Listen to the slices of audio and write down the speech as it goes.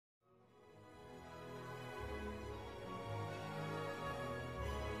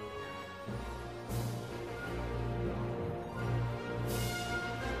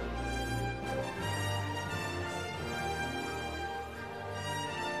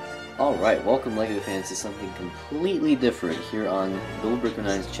Alright, welcome LEGO fans to something completely different here on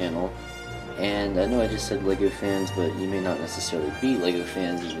BilboBrick09's channel. And I know I just said LEGO fans, but you may not necessarily be LEGO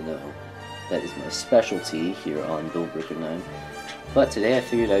fans, even though that is my specialty here on BilboBrick09. But today I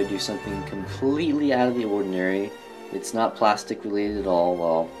figured I would do something completely out of the ordinary. It's not plastic related at all.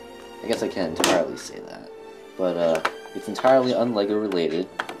 Well, I guess I can't entirely say that. But it's entirely un-LEGO related,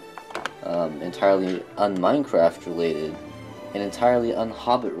 entirely un-Minecraft related, and entirely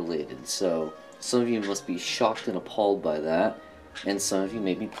un-Hobbit related, so some of you must be shocked and appalled by that, and some of you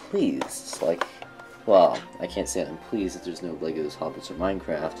may be pleased. Like, well, I can't say I'm pleased that there's no Legos, Hobbits, or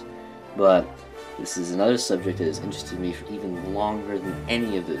Minecraft, but this is another subject that has interested me for even longer than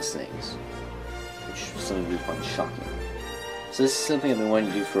any of those things, which some of you find shocking. So this is something I've been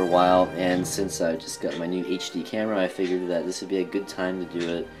wanting to do for a while, and since I just got my new HD camera, I figured that this would be a good time to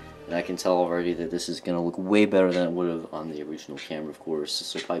do it. And I can tell already that this is going to look way better than it would have on the original camera, of course.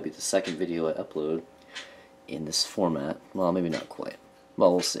 This will probably be the second video I upload in this format. Well, maybe not quite.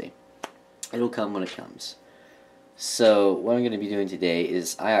 Well, we'll see. It'll come when it comes. So, what I'm going to be doing today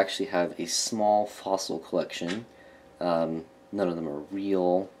is I actually have a small fossil collection. None of them are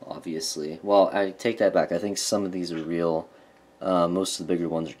real, obviously. Well, I take that back. I think some of these are real. Most of the bigger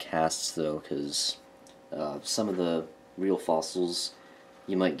ones are casts, though, because some of the real fossils,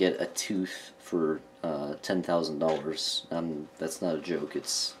 you might get a tooth for $10,000. That's not a joke.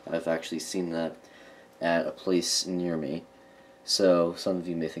 I've actually seen that at a place near me. So some of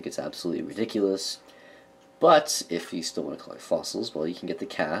you may think it's absolutely ridiculous. But if you still want to collect fossils, well, you can get the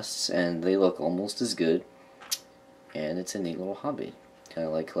casts, and they look almost as good. And it's a neat little hobby, kind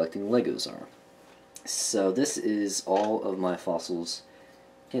of like collecting Legos are. So this is all of my fossils.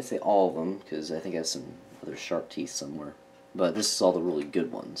 Can't say all of them because I think I have some other sharp teeth somewhere. But this is all the really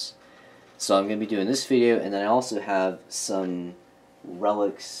good ones. So I'm going to be doing this video, and then I also have some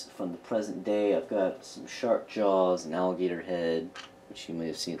relics from the present day. I've got some shark jaws, an alligator head, which you may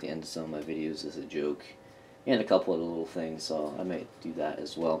have seen at the end of some of my videos as a joke, and a couple other little things, so I might do that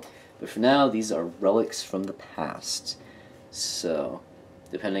as well. But for now, these are relics from the past. So,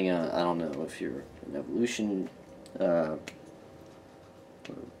 depending on, I don't know if you're an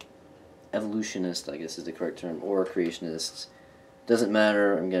evolutionist, I guess is the correct term, or a creationist. Doesn't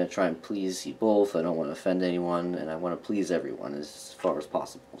matter. I'm going to try and please you both. I don't want to offend anyone, and I want to please everyone as far as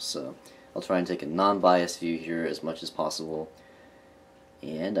possible. So I'll try and take a non-biased view here as much as possible,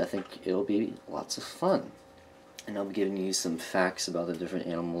 and I think it'll be lots of fun. And I'll be giving you some facts about the different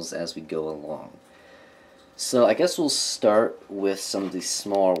animals as we go along. So I guess we'll start with some of these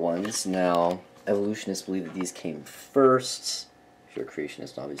smaller ones. Now, evolutionists believe that these came first. If you're a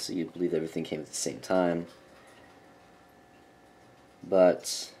creationist, obviously, you'd believe everything came at the same time.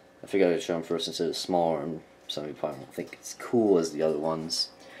 But I figured I'd show them first instead of smaller, and some of you probably won't think it's cool as the other ones.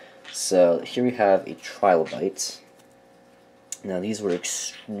 So here we have a trilobite. Now these were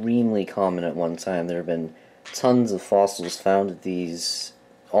extremely common at one time. There have been tons of fossils found of these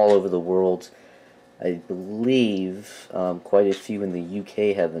all over the world. I believe quite a few in the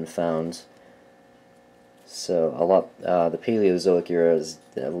UK have been found. So a lot, the Paleozoic era, as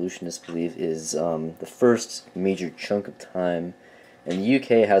the evolutionists believe, is the first major chunk of time, and the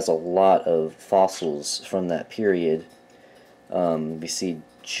UK has a lot of fossils from that period. We see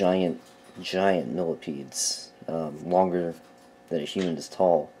giant millipedes, longer than a human is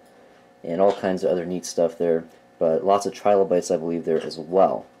tall, and all kinds of other neat stuff there. But lots of trilobites, I believe, there as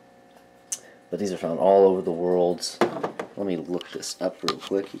well. But these are found all over the world. Let me look this up real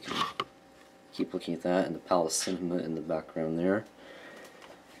quick. You can keep looking at that, and the Palace Cinema in the background there.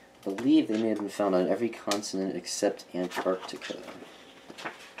 I believe they may have been found on every continent except Antarctica.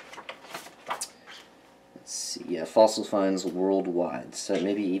 Let's see, yeah, fossil finds worldwide, so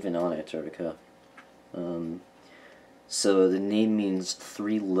maybe even on Antarctica. So the name means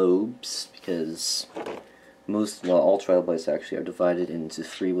three lobes, because all trilobites actually are divided into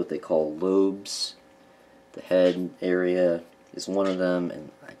three what they call lobes. The head area is one of them,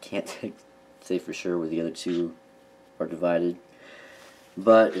 and I can't say for sure where the other two are divided.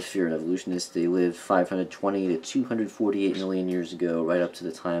 But if you're an evolutionist, they lived 520 to 248 million years ago, right up to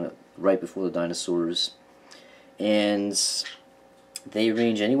the time right before the dinosaurs. And they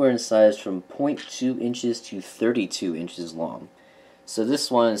range anywhere in size from 0.2 inches to 32 inches long. So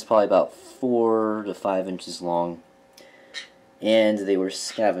this one is probably about 4 to 5 inches long. And they were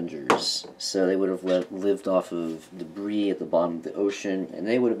scavengers, so they would have lived off of debris at the bottom of the ocean, and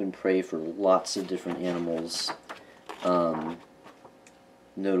they would have been prey for lots of different animals.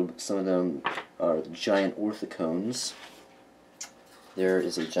 Notable, some of them are giant orthocones. There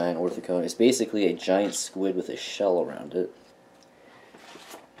is a giant orthocone. It's basically a giant squid with a shell around it.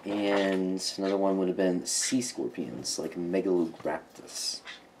 And another one would have been sea scorpions, like Megalograptus.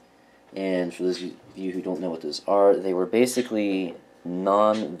 And for those of you who don't know what those are, they were basically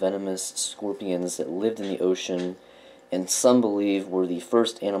non-venomous scorpions that lived in the ocean, and some believe were the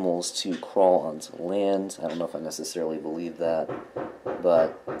first animals to crawl onto land. I don't know if I necessarily believe that,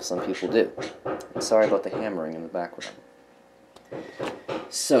 but some people do. And sorry about the hammering in the background.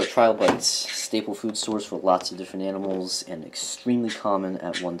 So, trilobites, staple food source for lots of different animals, and extremely common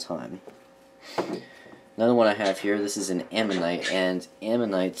at one time. Another one I have here, this is an ammonite, and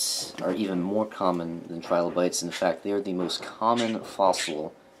ammonites are even more common than trilobites. In fact, they are the most common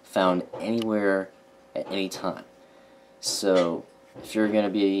fossil found anywhere at any time. So, if you're going to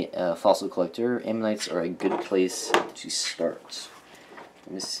be a fossil collector, ammonites are a good place to start.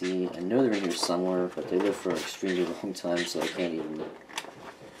 Let me see, I know they're in here somewhere, but they live for an extremely long time, so I can't even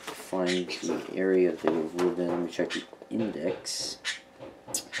find the area they would live in. Let me check the index.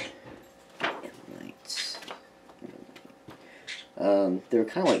 Ammonites. They're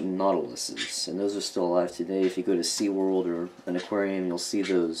kind of like nautiluses, and those are still alive today. If you go to SeaWorld or an aquarium, you'll see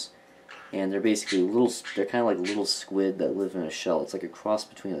those. And they're basically they're kind of like little squid that live in a shell. It's like a cross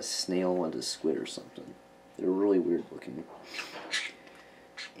between a snail and a squid or something. They're really weird looking.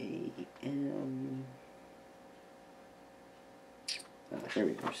 Here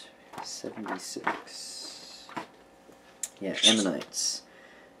we go. 76. Yeah, ammonites.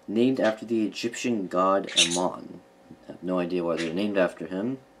 Named after the Egyptian god Ammon. I have no idea why they're named after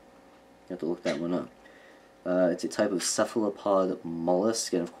him. You have to look that one up. It's a type of cephalopod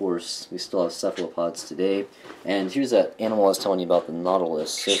mollusk, and of course, we still have cephalopods today. And here's that animal I was telling you about, the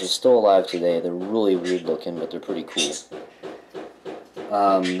nautilus. Those are still alive today. They're really weird looking, but they're pretty cool.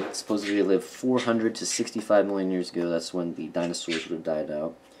 Supposedly they lived 400 to 65 million years ago. That's when the dinosaurs would have died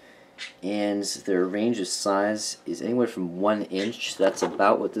out. And their range of size is anywhere from 1 inch, that's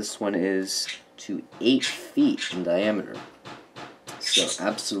about what this one is, to 8 feet in diameter. So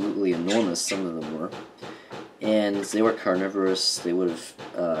absolutely enormous, some of them were. And they were carnivorous. They would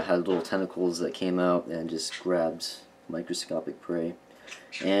have had little tentacles that came out and just grabbed microscopic prey.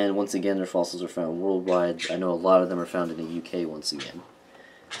 And once again, their fossils are found worldwide. I know a lot of them are found in the UK once again.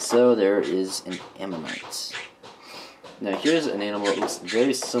 So there is an ammonite. Now here's an animal that looks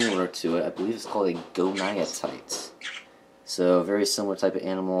very similar to it. I believe it's called a goniatite. So a very similar type of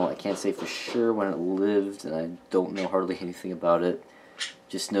animal. I can't say for sure when it lived, and I don't know hardly anything about it.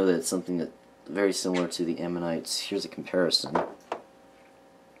 Just know that it's something that very similar to the ammonites. Here's a comparison.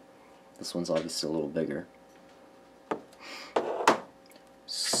 This one's obviously a little bigger.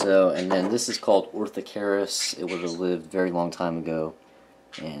 So, and then this is called Orthocaris. It would have lived a very long time ago,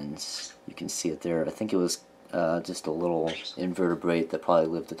 and you can see it there. I think it was just a little invertebrate that probably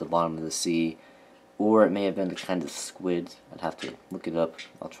lived at the bottom of the sea, or it may have been a kind of squid. I'd have to look it up.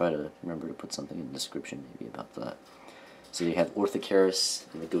 I'll try to remember to put something in the description maybe about that. So you have Orthocaris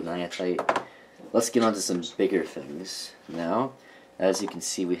and the goniatite. Let's get on to some bigger things now. As you can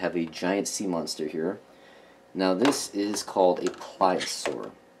see, we have a giant sea monster here. Now this is called a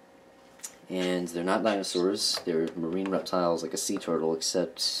Pliosaur. And they're not dinosaurs, they're marine reptiles like a sea turtle,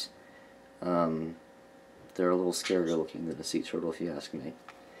 except they're a little scarier looking than a sea turtle if you ask me.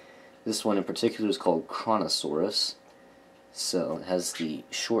 This one in particular is called Kronosaurus. So it has the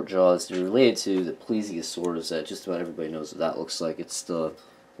short jaws. They're related to the plesiosaurs that just about everybody knows what that looks like. It's the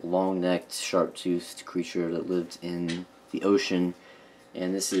long-necked, sharp-toothed creature that lived in the ocean,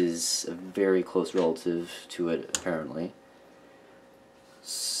 and this is a very close relative to it, apparently.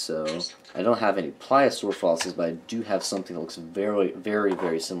 So, I don't have any pliosaur fossils, but I do have something that looks very, very,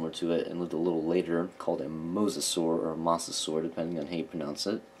 very similar to it and lived a little later, called a mosasaur, or mosasaur, depending on how you pronounce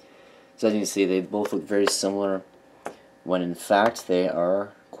it. So as you can see, they both look very similar, when in fact they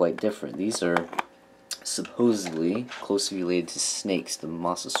are quite different. These are supposedly closely related to snakes. The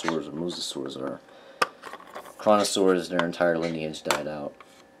mosasaurs or mosasaurs are. Kronosaurs, their entire lineage died out.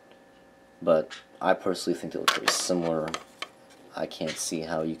 But I personally think they look very similar. I can't see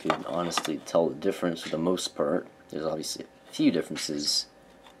how you could honestly tell the difference for the most part. There's obviously a few differences,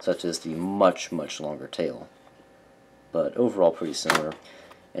 such as the much, much longer tail. But overall pretty similar.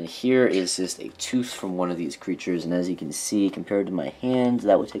 And here is just a tooth from one of these creatures, and as you can see, compared to my hand,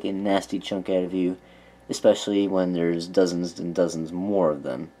 that would take a nasty chunk out of you, especially when there's dozens and dozens more of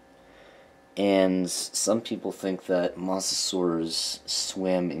them. And some people think that mosasaurs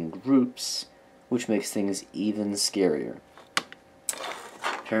swam in groups, which makes things even scarier.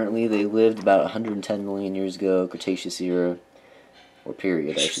 Apparently they lived about 110 million years ago, Cretaceous era, or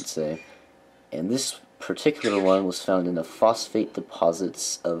period I should say, and this particular one was found in the phosphate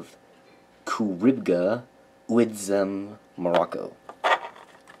deposits of Khouribga, Ouidzem, Morocco.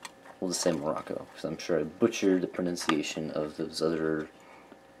 we'll just say Morocco, because I'm sure I butchered the pronunciation of those other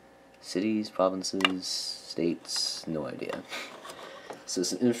cities, provinces, states, no idea. So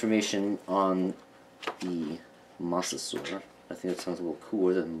some information on the Mosasaur. I think that sounds a little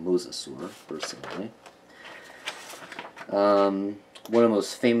cooler than Mosasaur, personally. One of the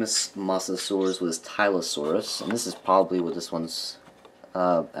most famous Mosasaurs was Tylosaurus, and this is probably what this one's...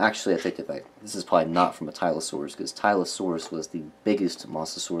 actually, I take it back. This is probably not from a Tylosaurus, because Tylosaurus was the biggest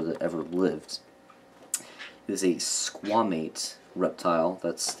mosasaur that ever lived. It is a squamate reptile.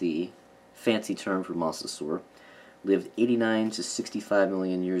 That's the fancy term for mosasaur. Lived 89 to 65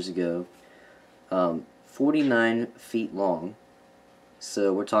 million years ago. 49 feet long.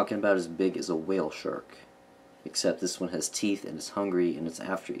 So we're talking about as big as a whale shark. Except this one has teeth and is hungry and it's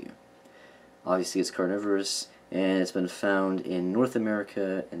after you. Obviously it's carnivorous, and it's been found in North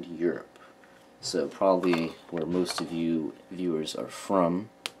America and Europe. So probably where most of you viewers are from,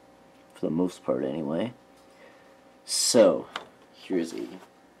 for the most part anyway. So, here's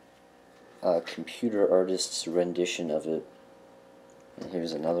a computer artist's rendition of it. And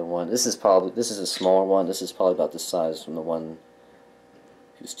here's another one. This is a smaller one. This is probably about the size from the one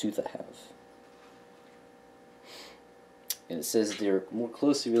whose tooth I have. And it says they're more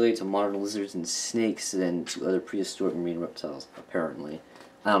closely related to modern lizards and snakes than to other prehistoric marine reptiles, apparently.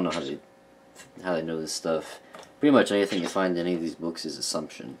 I don't know how they know this stuff. Pretty much anything you find in any of these books is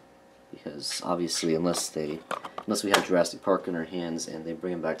assumption. Because obviously unless we have Jurassic Park in our hands and they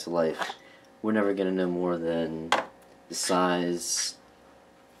bring them back to life, we're never going to know more than the size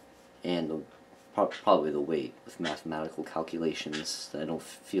and probably the weight with mathematical calculations that I don't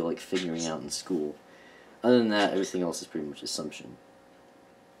feel like figuring out in school. Other than that, everything else is pretty much assumption.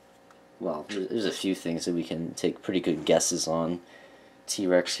 Well, there's a few things that we can take pretty good guesses on.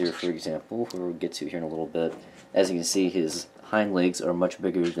 T-Rex here, for example, who we'll get to here in a little bit. As you can see, his hind legs are much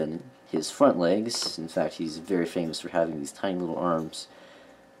bigger than his front legs. In fact, he's very famous for having these tiny little arms.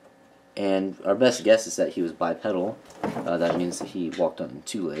 And our best guess is that he was bipedal. That means that he walked on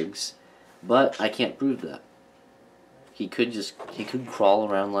 2 legs. But I can't prove that. He could crawl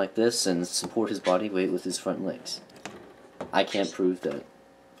around like this and support his body weight with his front legs. I can't prove that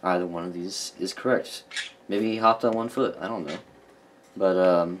either one of these is correct. Maybe he hopped on 1 foot, I don't know. But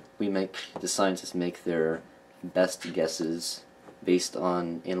the scientists make their best guesses based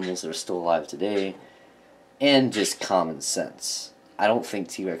on animals that are still alive today and just common sense. I don't think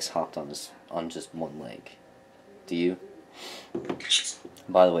T-Rex hopped on just 1 leg. Do you?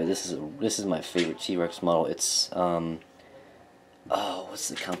 By the way, this is my favorite T-Rex model. It's what's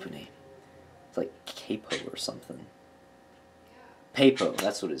the company? It's like Capo or something. Papo,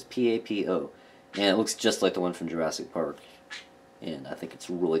 that's what it is. P-A-P-O. And it looks just like the one from Jurassic Park. And I think it's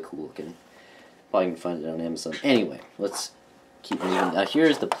really cool looking. Probably can find it on Amazon. Anyway, let's keep moving. Now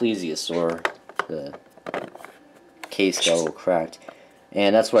here's the plesiosaur. The case got a little cracked.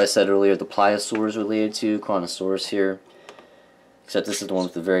 And that's what I said earlier, the pliosaur is related to Chronosaurus here. Except this is the one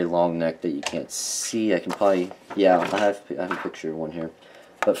with the very long neck that you can't see. I can probably, yeah, I have a picture of one here.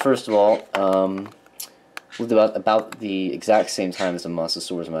 But first of all, lived about the exact same time as the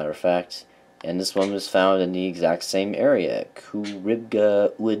Mosasaur, as a matter of fact. And this one was found in the exact same area,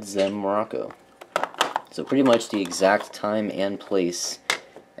 Kuribga Ouidzem, Morocco. So pretty much the exact time and place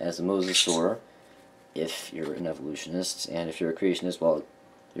as the Mosasaur, if you're an evolutionist, and if you're a creationist, well,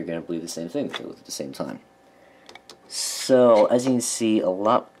 you're going to believe the same thing, they lived at the same time. So, as you can see, a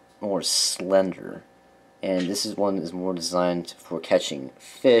lot more slender, and this is one that is more designed for catching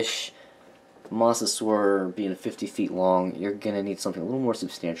fish. Mosasaur being 50 feet long, you're going to need something a little more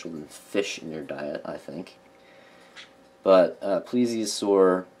substantial than fish in your diet, I think. But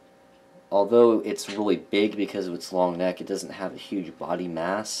plesiosaur, although it's really big because of its long neck, it doesn't have a huge body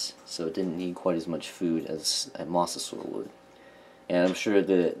mass, so it didn't need quite as much food as a Mosasaur would. And I'm sure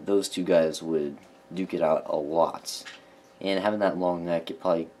that those two guys would duke it out a lot. And having that long neck, it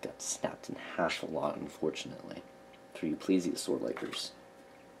probably got snapped in half a lot, unfortunately, for you plesiosaur likers.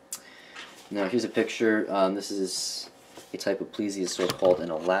 Now here's a picture. This is a type of plesiosaur called an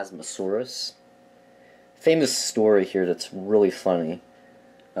Elasmosaurus. Famous story here that's really funny.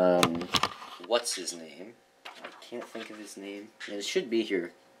 What's his name? I can't think of his name. And it should be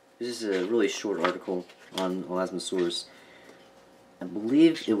here. This is a really short article on Elasmosaurus. I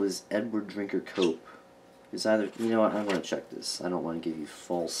believe it was Edward Drinker Cope. It's either, you know what, I'm going to check this. I don't want to give you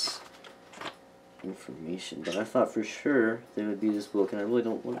false information, but I thought for sure there would be this book, and I really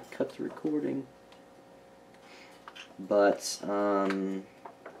don't want to cut the recording. But, yeah,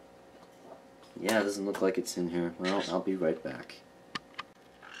 it doesn't look like it's in here. Well, I'll be right back.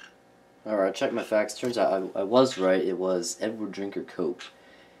 Alright, I checked my facts. Turns out I was right. It was Edward Drinker Cope.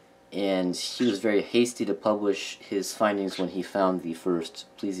 and he was very hasty to publish his findings when he found the first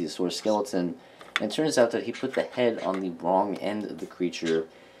plesiosaur skeleton. And it turns out that he put the head on the wrong end of the creature,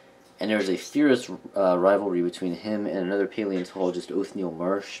 and there was a fierce rivalry between him and another paleontologist, Othniel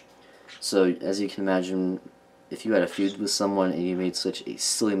Marsh. So, as you can imagine, if you had a feud with someone and you made such a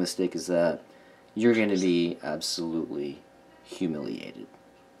silly mistake as that, you're going to be absolutely humiliated.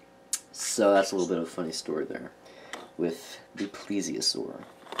 So that's a little bit of a funny story there with the plesiosaur.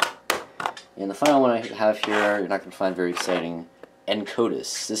 And the final one I have here, you're not going to find very exciting,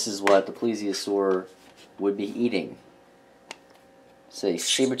 Encodus. This is what the plesiosaur would be eating. It's a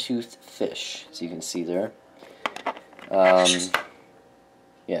saber-toothed fish, as you can see there.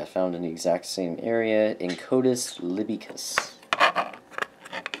 Yeah, found in the exact same area, Encodus libicus.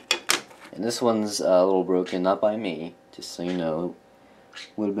 And this one's a little broken, not by me, just so you know.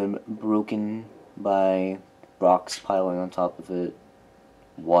 Would have been broken by rocks piling on top of it,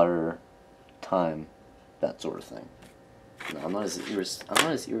 water, time, that sort of thing. No, I'm not as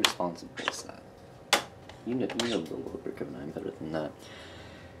irresponsible as that. You know BilboBrick09 better than that.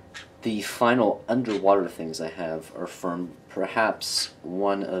 The final underwater things I have are from perhaps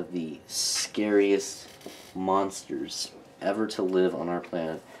one of the scariest monsters ever to live on our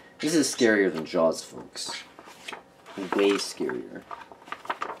planet. This is scarier than Jaws, folks. Way scarier.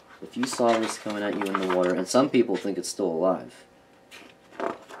 If you saw this coming at you in the water, and some people think it's still alive.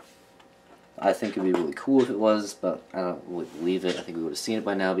 I think it would be really cool if it was, but I don't really believe it. I think we would have seen it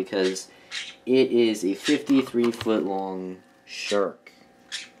by now because it is a 53-foot long shark.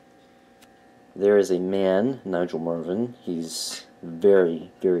 There is a man, Nigel Marvin. He's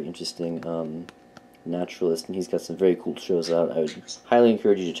very, very interesting naturalist, and he's got some very cool shows out. I would highly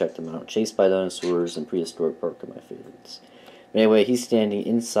encourage you to check them out. Chased by Dinosaurs and Prehistoric Park are my favorites. But anyway, he's standing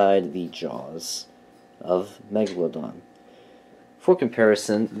inside the jaws of Megalodon. For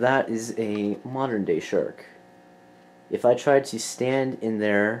comparison, that is a modern-day shark. If I tried to stand in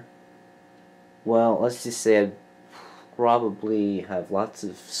there, well, let's just say I'd probably have lots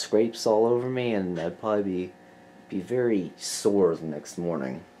of scrapes all over me, and I'd probably be very sore the next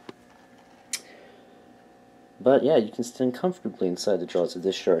morning. But yeah, you can stand comfortably inside the jaws of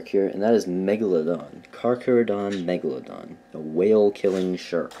this shark here, and that is Megalodon. Carcharodon megalodon, a whale-killing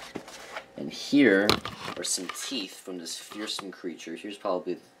shark. And here are some teeth from this fearsome creature. Here's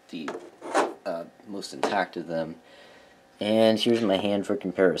probably the most intact of them. And here's my hand for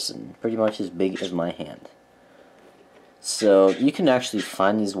comparison. Pretty much as big as my hand. So you can actually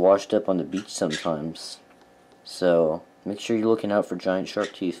find these washed up on the beach sometimes. So make sure you're looking out for giant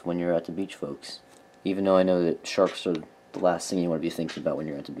shark teeth when you're at the beach, folks. Even though I know that sharks are the last thing you want to be thinking about when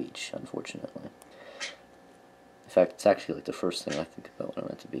you're at the beach, unfortunately. In fact, it's actually like the first thing I think about when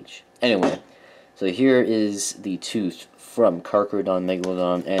I'm at the beach. Anyway, so here is the tooth from Carcharodon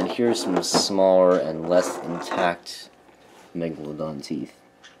megalodon, and here's some smaller and less intact megalodon teeth.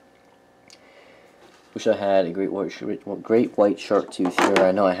 Wish I had a great white shark tooth here.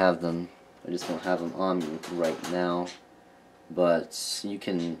 I know I have them. I just don't have them on me right now. But you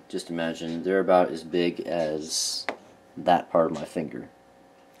can just imagine they're about as big as that part of my finger.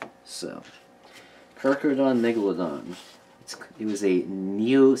 So, Carcharodon megalodon. It was a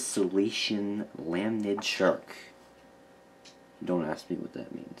Neosilatian lamnid shark. Don't ask me what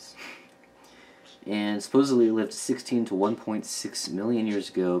that means. And supposedly it lived 16 to 1.6 million years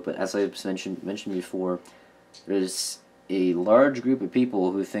ago, but as I've mentioned before, there's a large group of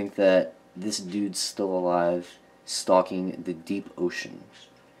people who think that this dude's still alive, stalking the deep ocean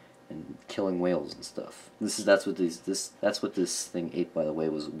and killing whales and stuff. That's what this thing ate, by the way,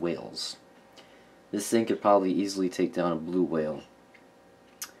 was whales. This thing could probably easily take down a blue whale.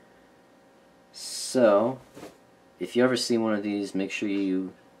 So, if you ever see one of these, make sure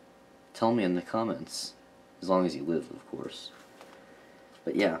you tell me in the comments. As long as you live, of course.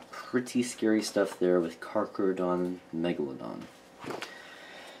 But yeah, pretty scary stuff there with Carcharodon megalodon.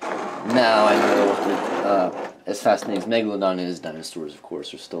 Now I know that as fascinating as Megalodon is, dinosaurs, of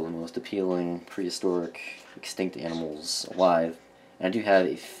course, are still the most appealing prehistoric extinct animals alive. And I do have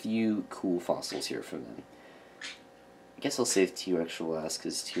a few cool fossils here for them. I guess I'll save T-Rex for last,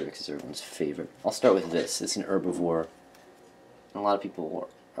 because T-Rex is everyone's favorite. I'll start with this. It's an herbivore. And a lot of people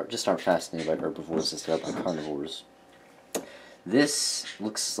just aren't fascinated by herbivores instead of by carnivores. This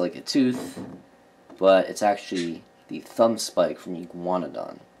looks like a tooth, but it's actually the thumb spike from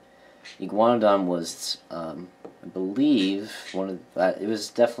Iguanodon. Iguanodon was, I believe, it was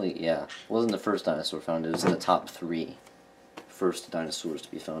definitely, yeah, it wasn't the first dinosaur found, it was in the top 3 first dinosaurs to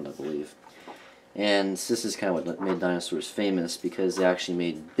be found, I believe. And this is kind of what made dinosaurs famous, because they actually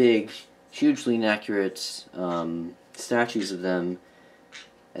made big, hugely inaccurate statues of them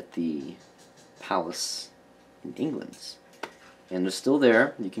at the palace in England. And they're still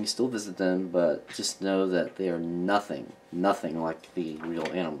there. You can still visit them, but just know that they are nothing like the real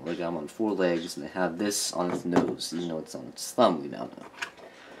animal. They got them on 4 legs, and they have this on its nose, even though it's on its thumb, we now know.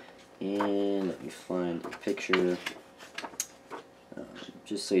 And let me find a picture,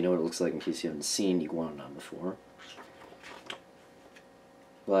 just so you know what it looks like in case you haven't seen Iguanodon before.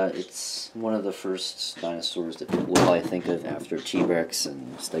 But it's one of the first dinosaurs that people will probably think of after T-Rex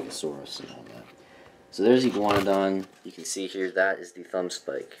and Stegosaurus and all that. So there's Iguanodon. You can see here that is the thumb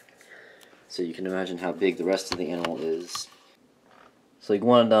spike. So you can imagine how big the rest of the animal is. So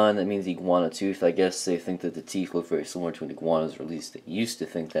Iguanodon, that means iguana tooth. I guess they think that the teeth look very similar to an iguana's, or at least they used to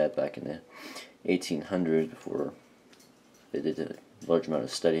think that back in the 1800s before they did a large amount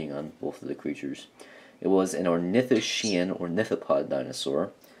of studying on both of the creatures. It was an ornithischian, ornithopod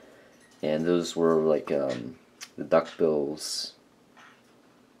dinosaur. And those were like the duckbills,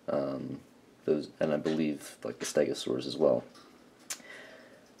 those, and I believe like the stegosaurs as well.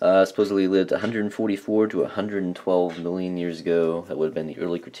 Supposedly lived 144 to 112 million years ago. That would have been the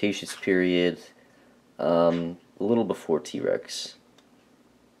early Cretaceous period, a little before T-Rex.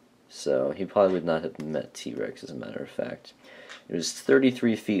 So he probably would not have met T-Rex, as a matter of fact. It was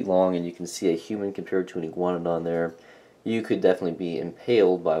 33 feet long, and you can see a human compared to an iguanodon there. You could definitely be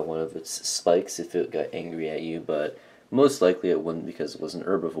impaled by one of its spikes if it got angry at you, but most likely it wouldn't, because it was an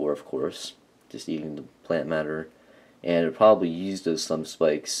herbivore, of course, just eating the plant matter. And it probably used those thumb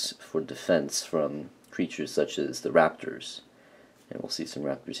spikes for defense from creatures such as the raptors. And we'll see some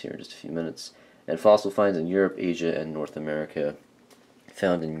raptors here in just a few minutes. And fossil finds in Europe, Asia, and North America.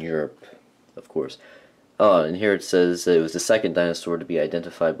 Found in Europe, of course. Oh, and here it says that it was the second dinosaur to be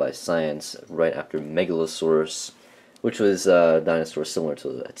identified by science right after Megalosaurus, which was a dinosaur similar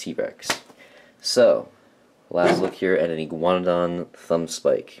to a T-Rex. So, last look here at an iguanodon thumb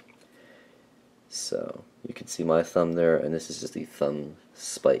spike. So, you can see my thumb there, and this is just the thumb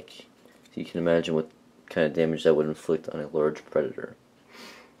spike. So you can imagine what kind of damage that would inflict on a large predator.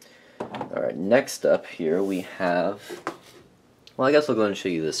 Alright, next up here we have... Well, I guess I'll go ahead and show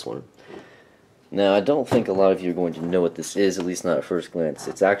you this one. Now, I don't think a lot of you are going to know what this is, at least not at first glance.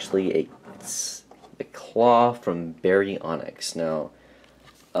 It's actually a claw from Baryonyx. Now,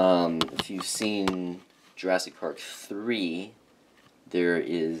 if you've seen Jurassic Park 3, there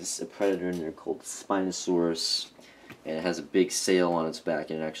is a predator in there called Spinosaurus, and it has a big sail on its back,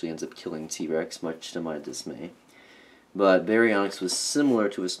 and it actually ends up killing T-Rex, much to my dismay. But Baryonyx was similar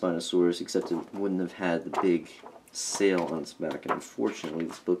to a Spinosaurus, except it wouldn't have had the big sail on its back, and unfortunately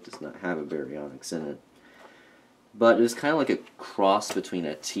this book does not have a Baryonyx in it. But it was kind of like a cross between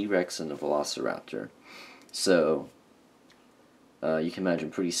a T-Rex and a Velociraptor. So, you can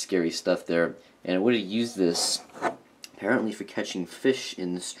imagine pretty scary stuff there. And it would have used this apparently for catching fish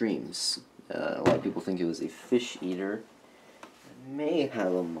in the streams. A lot of people think it was a fish eater. I may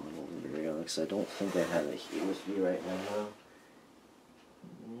have a model of Baryonyx. I don't think I have it here with me right now, though.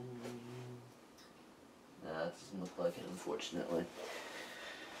 That doesn't look like it, unfortunately.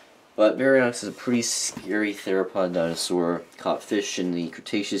 But Baryonyx is a pretty scary theropod dinosaur. Caught fish in the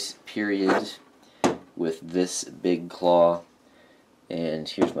Cretaceous period with this big claw. And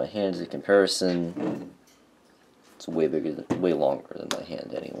here's my hand as a comparison. It's way bigger, way longer than my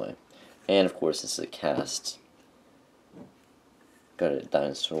hand anyway. And of course, it's a cast. Got a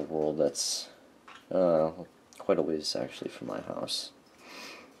dinosaur world that's quite a ways actually from my house.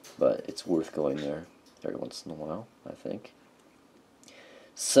 But it's worth going there every once in a while, I think.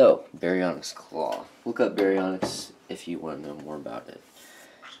 So, Baryonyx claw. Look up Baryonyx if you want to know more about it.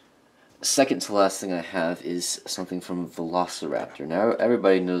 Second to last thing I have is something from Velociraptor. Now,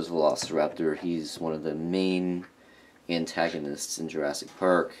 everybody knows Velociraptor. He's one of the main antagonists in Jurassic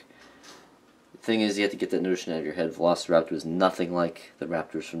Park. The thing is, you have to get that notion out of your head. Velociraptor was nothing like the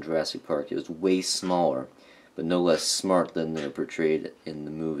raptors from Jurassic Park. It was way smaller, but no less smart than they're portrayed in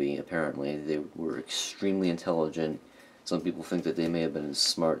the movie, apparently. They were extremely intelligent. Some people think that they may have been as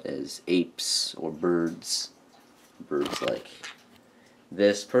smart as apes or birds. Birds like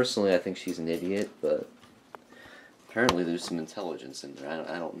this. Personally, I think she's an idiot, but apparently there's some intelligence in there.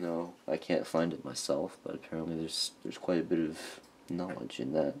 I don't know. I can't find it myself, but apparently there's quite a bit of knowledge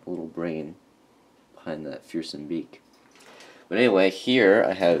in that little brain behind that fearsome beak. But anyway, here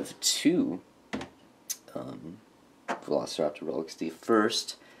I have two Velociraptor relics. The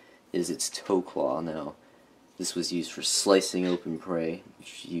first is its toe claw. Now, this was used for slicing open prey.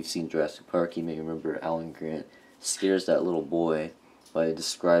 If you've seen Jurassic Park, you may remember Alan Grant scares that little boy by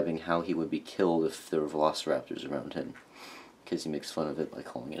describing how he would be killed if there were velociraptors around him, because he makes fun of it by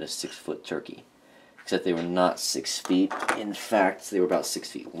calling it a 6-foot turkey. except they were not 6 feet. In fact, they were about 6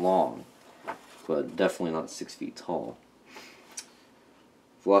 feet long, but definitely not 6 feet tall.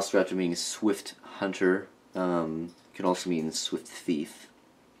 Velociraptor meaning swift hunter, can also mean swift thief.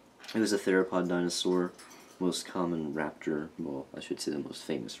 It was a theropod dinosaur, most common raptor, well, I should say the most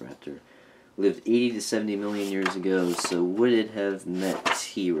famous raptor. Lived 80 to 70 million years ago, so would it have met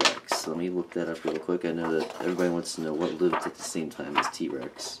T-Rex? Let me look that up real quick. I know that everybody wants to know what lived at the same time as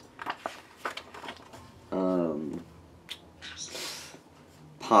T-Rex.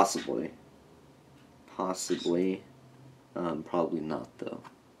 Possibly. Possibly. Probably not, though.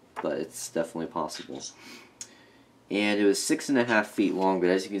 But it's definitely possible. And it was 6.5 feet long, but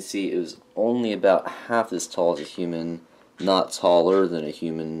as you can see, it was only about half as tall as a human, not taller than a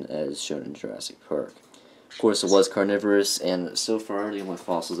human as shown in Jurassic Park. Of course, it was carnivorous, and so far the only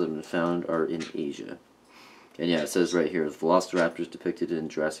fossils that have been found are in Asia. And yeah, it says right here, the velociraptors depicted in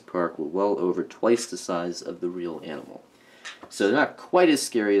Jurassic Park were well over twice the size of the real animal. So they're not quite as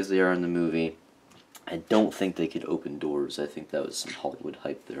scary as they are in the movie. I don't think they could open doors. I think that was some Hollywood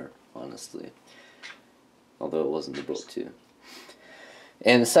hype there, honestly. Although it was in the book too.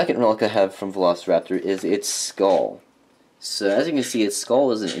 And the second relic I have from Velociraptor is its skull. So as you can see, its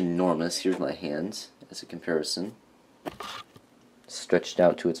skull isn't enormous. Here's my hand as a comparison. Stretched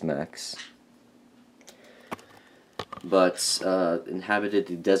out to its max. But inhabited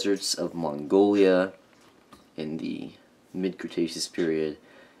the deserts of Mongolia in the mid-Cretaceous period.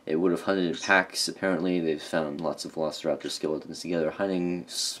 It would have hunted in packs, apparently. They've found lots of Velociraptor skeletons together, hunting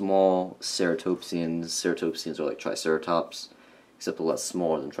small ceratopsians. Ceratopsians are like Triceratops, except a lot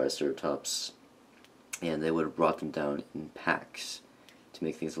smaller than Triceratops. And they would have brought them down in packs to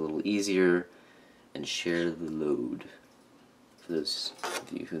make things a little easier and share the load, for those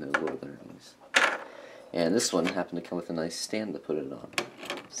of you who know Lord of the Rings. And this one happened to come with a nice stand to put it on,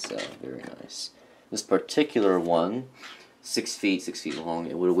 so very nice. This particular one, 6 feet long,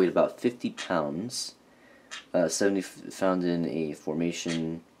 it would have weighed about 50 pounds. 70 found in a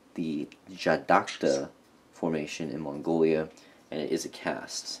formation, the Jadakta formation in Mongolia, and it is a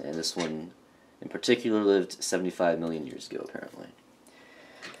cast. And this one in particular lived 75 million years ago, apparently.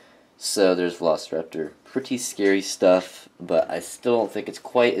 So there's Velociraptor. Pretty scary stuff, but I still don't think it's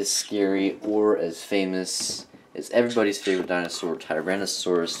quite as scary or as famous as everybody's favorite dinosaur,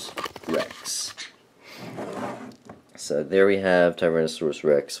 Tyrannosaurus Rex. So there we have Tyrannosaurus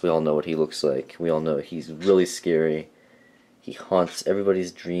Rex. We all know what he looks like. We all know he's really scary. He haunts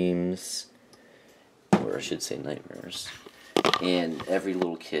everybody's dreams, or I should say nightmares. And every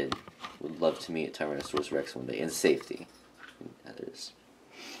little kid would love to meet Tyrannosaurus Rex one day, in safety. That is.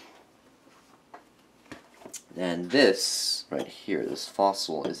 And this, right here, this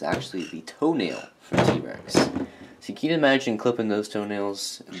fossil, is actually the toenail from T-Rex. So can you imagine clipping those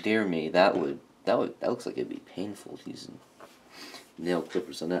toenails? Dare me, that looks like it'd be painful using nail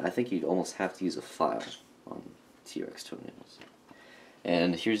clippers on that. I think you'd almost have to use a file on T-Rex toenails.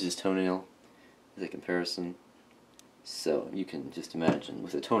 And here's his toenail as a comparison. So you can just imagine,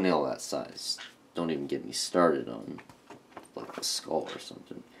 with a toenail that size, don't even get me started on like the skull or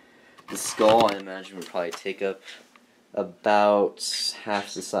something. The skull, I imagine, would probably take up about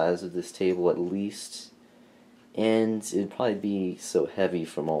half the size of this table at least, and it'd probably be so heavy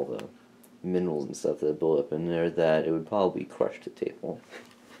from all the minerals and stuff that build up in there that it would probably crush the table.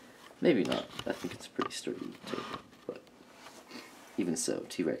 Maybe not. I think it's a pretty sturdy table, but even so,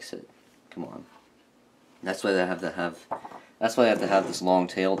 T-Rex head. Come on. That's why they have to have. That's why they have to have this long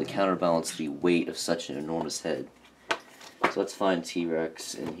tail to counterbalance the weight of such an enormous head. So let's find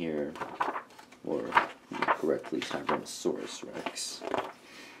T-Rex in here, or correctly, Tyrannosaurus Rex.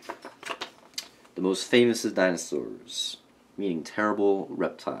 The most famous of dinosaurs, meaning terrible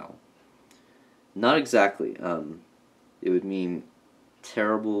reptile. Not exactly. It would mean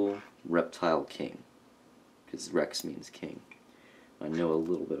terrible reptile king, because Rex means king. I know a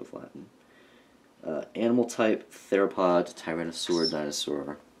little bit of Latin. Animal type, theropod, tyrannosaur,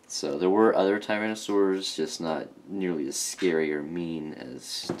 dinosaur. So there were other tyrannosaurs, just not nearly as scary or mean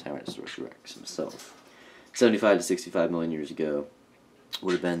as Tyrannosaurus Rex himself. 75 to 65 million years ago,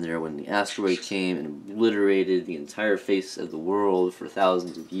 would have been there when the asteroid came and obliterated the entire face of the world for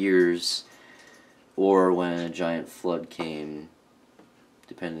thousands of years, or when a giant flood came,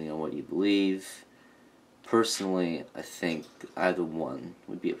 depending on what you believe. Personally, I think either one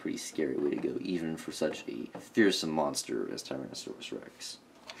would be a pretty scary way to go, even for such a fearsome monster as Tyrannosaurus Rex.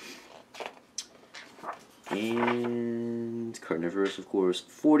 And carnivorous, of course,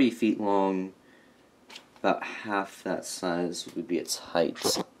 40 feet long, about half that size would be its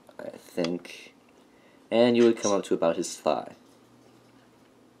height, I think. And you would come up to about his thigh.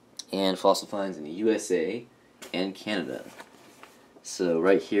 and fossil finds in the USA and Canada. So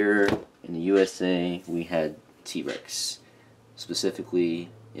right here in the USA we had T-Rex. Specifically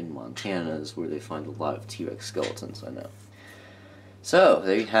in Montana is where they find a lot of T-Rex skeletons, I know. So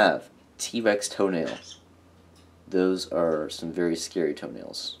there you have T-Rex toenails. Those are some very scary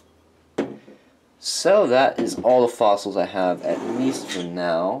toenails. So that is all the fossils I have, at least for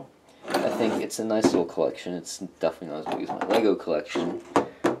now. I think it's a nice little collection. It's definitely not as big as my Lego collection,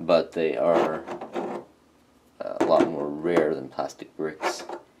 but they are a lot more rare than plastic bricks,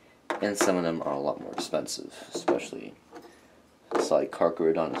 and some of them are a lot more expensive, especially it's like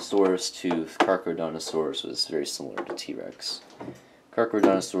Carcharodontosaurus tooth. Carcharodontosaurus was very similar to T-Rex.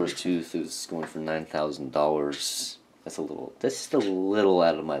 Carcharodontosaurus tooth is going for $9,000. That's just a little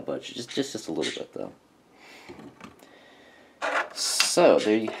out of my budget. Just a little bit though. So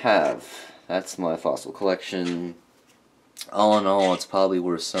there you have. That's my fossil collection. All in all, it's probably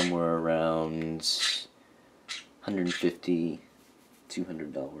worth somewhere around $150,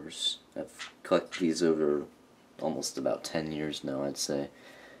 $200. I've collected these over almost about 10 years now, I'd say.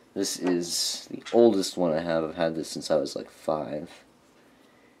 This is the oldest one I have. I've had this since I was like 5.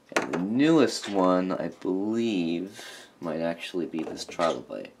 And the newest one, I believe, might actually be this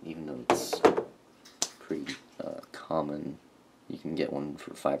trilobite, even though it's pretty common. You can get one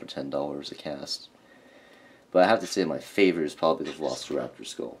for $5 or $10 a cast. But I have to say my favorite is probably the Velociraptor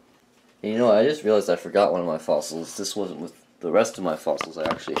skull. And you know what, I just realized I forgot one of my fossils. This wasn't with the rest of my fossils. I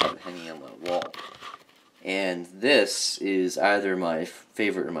actually have it hanging on my wall. And this is either my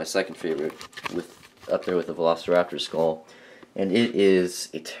favorite or my second favorite, up there with the Velociraptor skull. And it is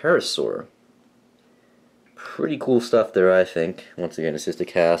a Pterosaur. Pretty cool stuff there, I think. Once again, it's just a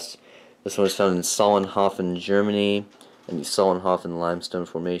cast. This one was found in Sollenhofen, Germany, in the Sollenhofen limestone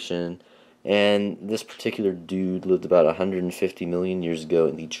formation. And this particular dude lived about 150 million years ago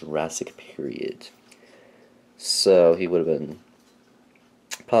in the Jurassic period. So he would have been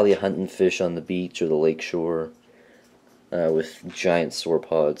probably hunting fish on the beach or the lake shore with giant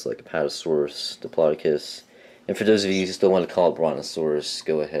sauropods like Apatosaurus, Diplodocus. And for those of you who still want to call it Brontosaurus,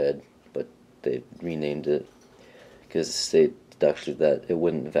 go ahead, but they renamed it because they deducted that it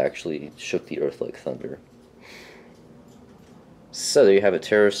wouldn't have actually shook the earth like thunder. So there you have a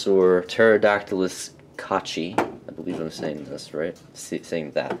Pterosaur, Pterodactylus kochi. I believe I'm saying this right,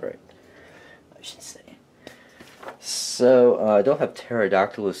 saying that right, I should say. So I don't have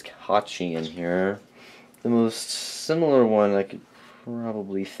Pterodactylus kochi in here. The most similar one I could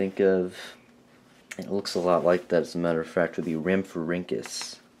probably think of, it looks a lot like that as a matter of fact, would be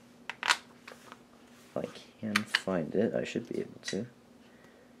Rhamphorhynchus. If I can find it, I should be able to.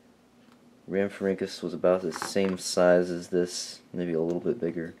 Rhamphorhynchus was about the same size as this, maybe a little bit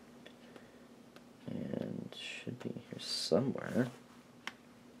bigger. And should be here somewhere.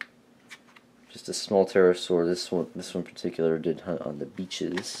 Just a small pterosaur. This one in particular did hunt on the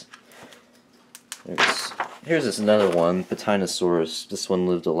beaches. Here's this another one, Patinosaurus. This one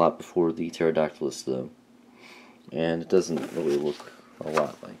lived a lot before the Pterodactylus though. And it doesn't really look a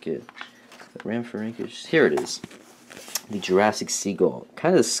lot like it. But Rhamphorhynchus, here it is. The Jurassic seagull.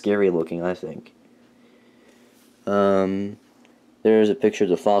 Kind of scary looking, I think. There's a picture of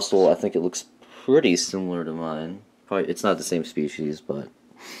the fossil. I think it looks pretty similar to mine. Probably, it's not the same species, but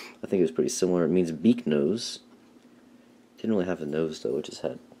I think it was pretty similar. It means beak nose. Didn't really have a nose though, it just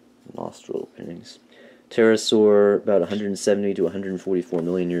had nostril openings. Pterosaur, about 170 to 144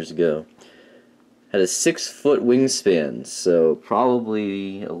 million years ago. Had a 6-foot wingspan, so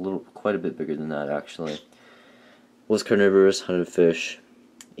probably quite a bit bigger than that actually. Was carnivorous, hunted fish,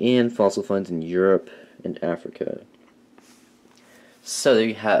 and fossil finds in Europe and Africa. So there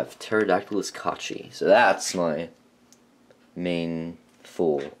you have Pterodactylus kochi. So that's my main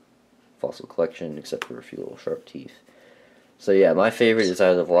full fossil collection, except for a few little sharp teeth. So yeah, my favorite is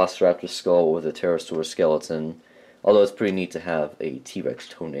either the Velociraptor skull or the Pterosaur skeleton, although it's pretty neat to have a T-Rex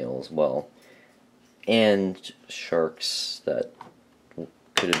toenail as well. And sharks that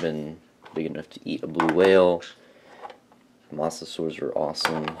could have been big enough to eat a blue whale. Mosasaurs are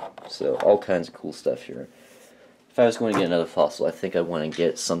awesome, so all kinds of cool stuff here. If I was going to get another fossil, I think I'd want to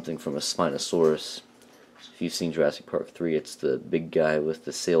get something from a Spinosaurus. If you've seen Jurassic Park 3, it's the big guy with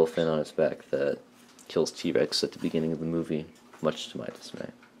the sail fin on its back that kills T-Rex at the beginning of the movie, much to my dismay.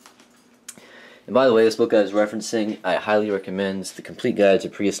 And by the way, this book I was referencing, I highly recommend The Complete Guide to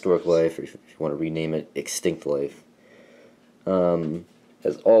Prehistoric Life, or if you want to rename it, Extinct Life.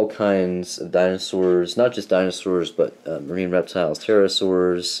 Has all kinds of dinosaurs, not just dinosaurs, but marine reptiles,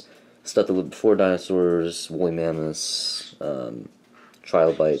 pterosaurs, stuff that lived before dinosaurs, woolly mammoths,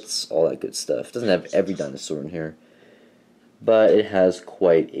 trilobites, all that good stuff. It doesn't have every dinosaur in here, but it has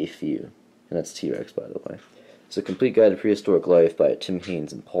quite a few. And that's T-Rex, by the way. It's a complete guide to prehistoric life by Tim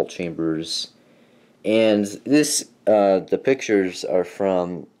Haynes and Paul Chambers. And this, the pictures are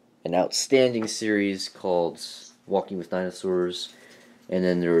from an outstanding series called Walking with Dinosaurs. And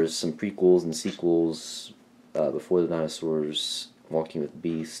then there's some prequels and sequels before the dinosaurs, Walking with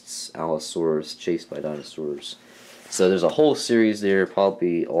Beasts, Allosaurus, Chased by Dinosaurs. So there's a whole series there,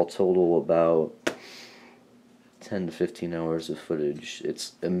 probably all total about 10 to 15 hours of footage.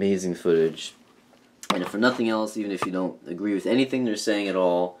 It's amazing footage. And if for nothing else, even if you don't agree with anything they're saying at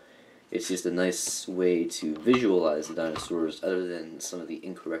all, it's just a nice way to visualize the dinosaurs other than some of the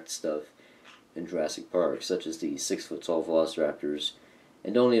incorrect stuff in Jurassic Park, such as the 6-foot-tall velociraptors.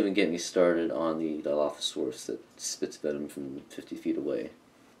 And don't even get me started on the Dilophosaurus that spits venom from 50 feet away.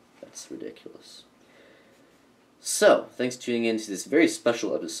 That's ridiculous. So, thanks for tuning in to this very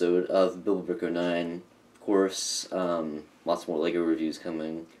special episode of BilboBrick09. Of course, lots more LEGO reviews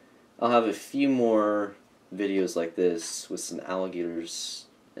coming. I'll have a few more videos like this with some alligators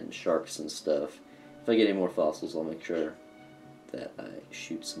and sharks and stuff. If I get any more fossils, I'll make sure that I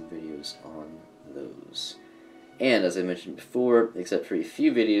shoot some videos on those. And as I mentioned before, except for a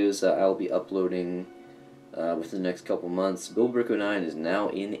few videos I'll be uploading within the next couple months, BilboBrick09 is now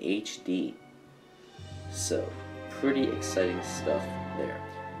in HD. So, pretty exciting stuff there.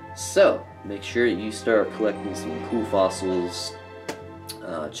 So, make sure you start collecting some cool fossils.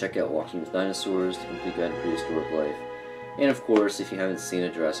 Check out Walking with Dinosaurs, the complete guide to prehistoric life. And of course, if you haven't seen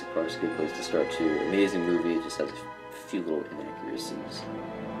it, Jurassic Park is a good place to start too. Amazing movie, it just has a few little inaccuracies.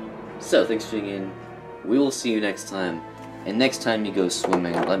 So, thanks for tuning in. We will see you next time. And next time you go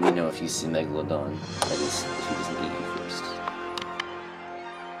swimming, let me know if you see Megalodon. That is, if he doesn't eat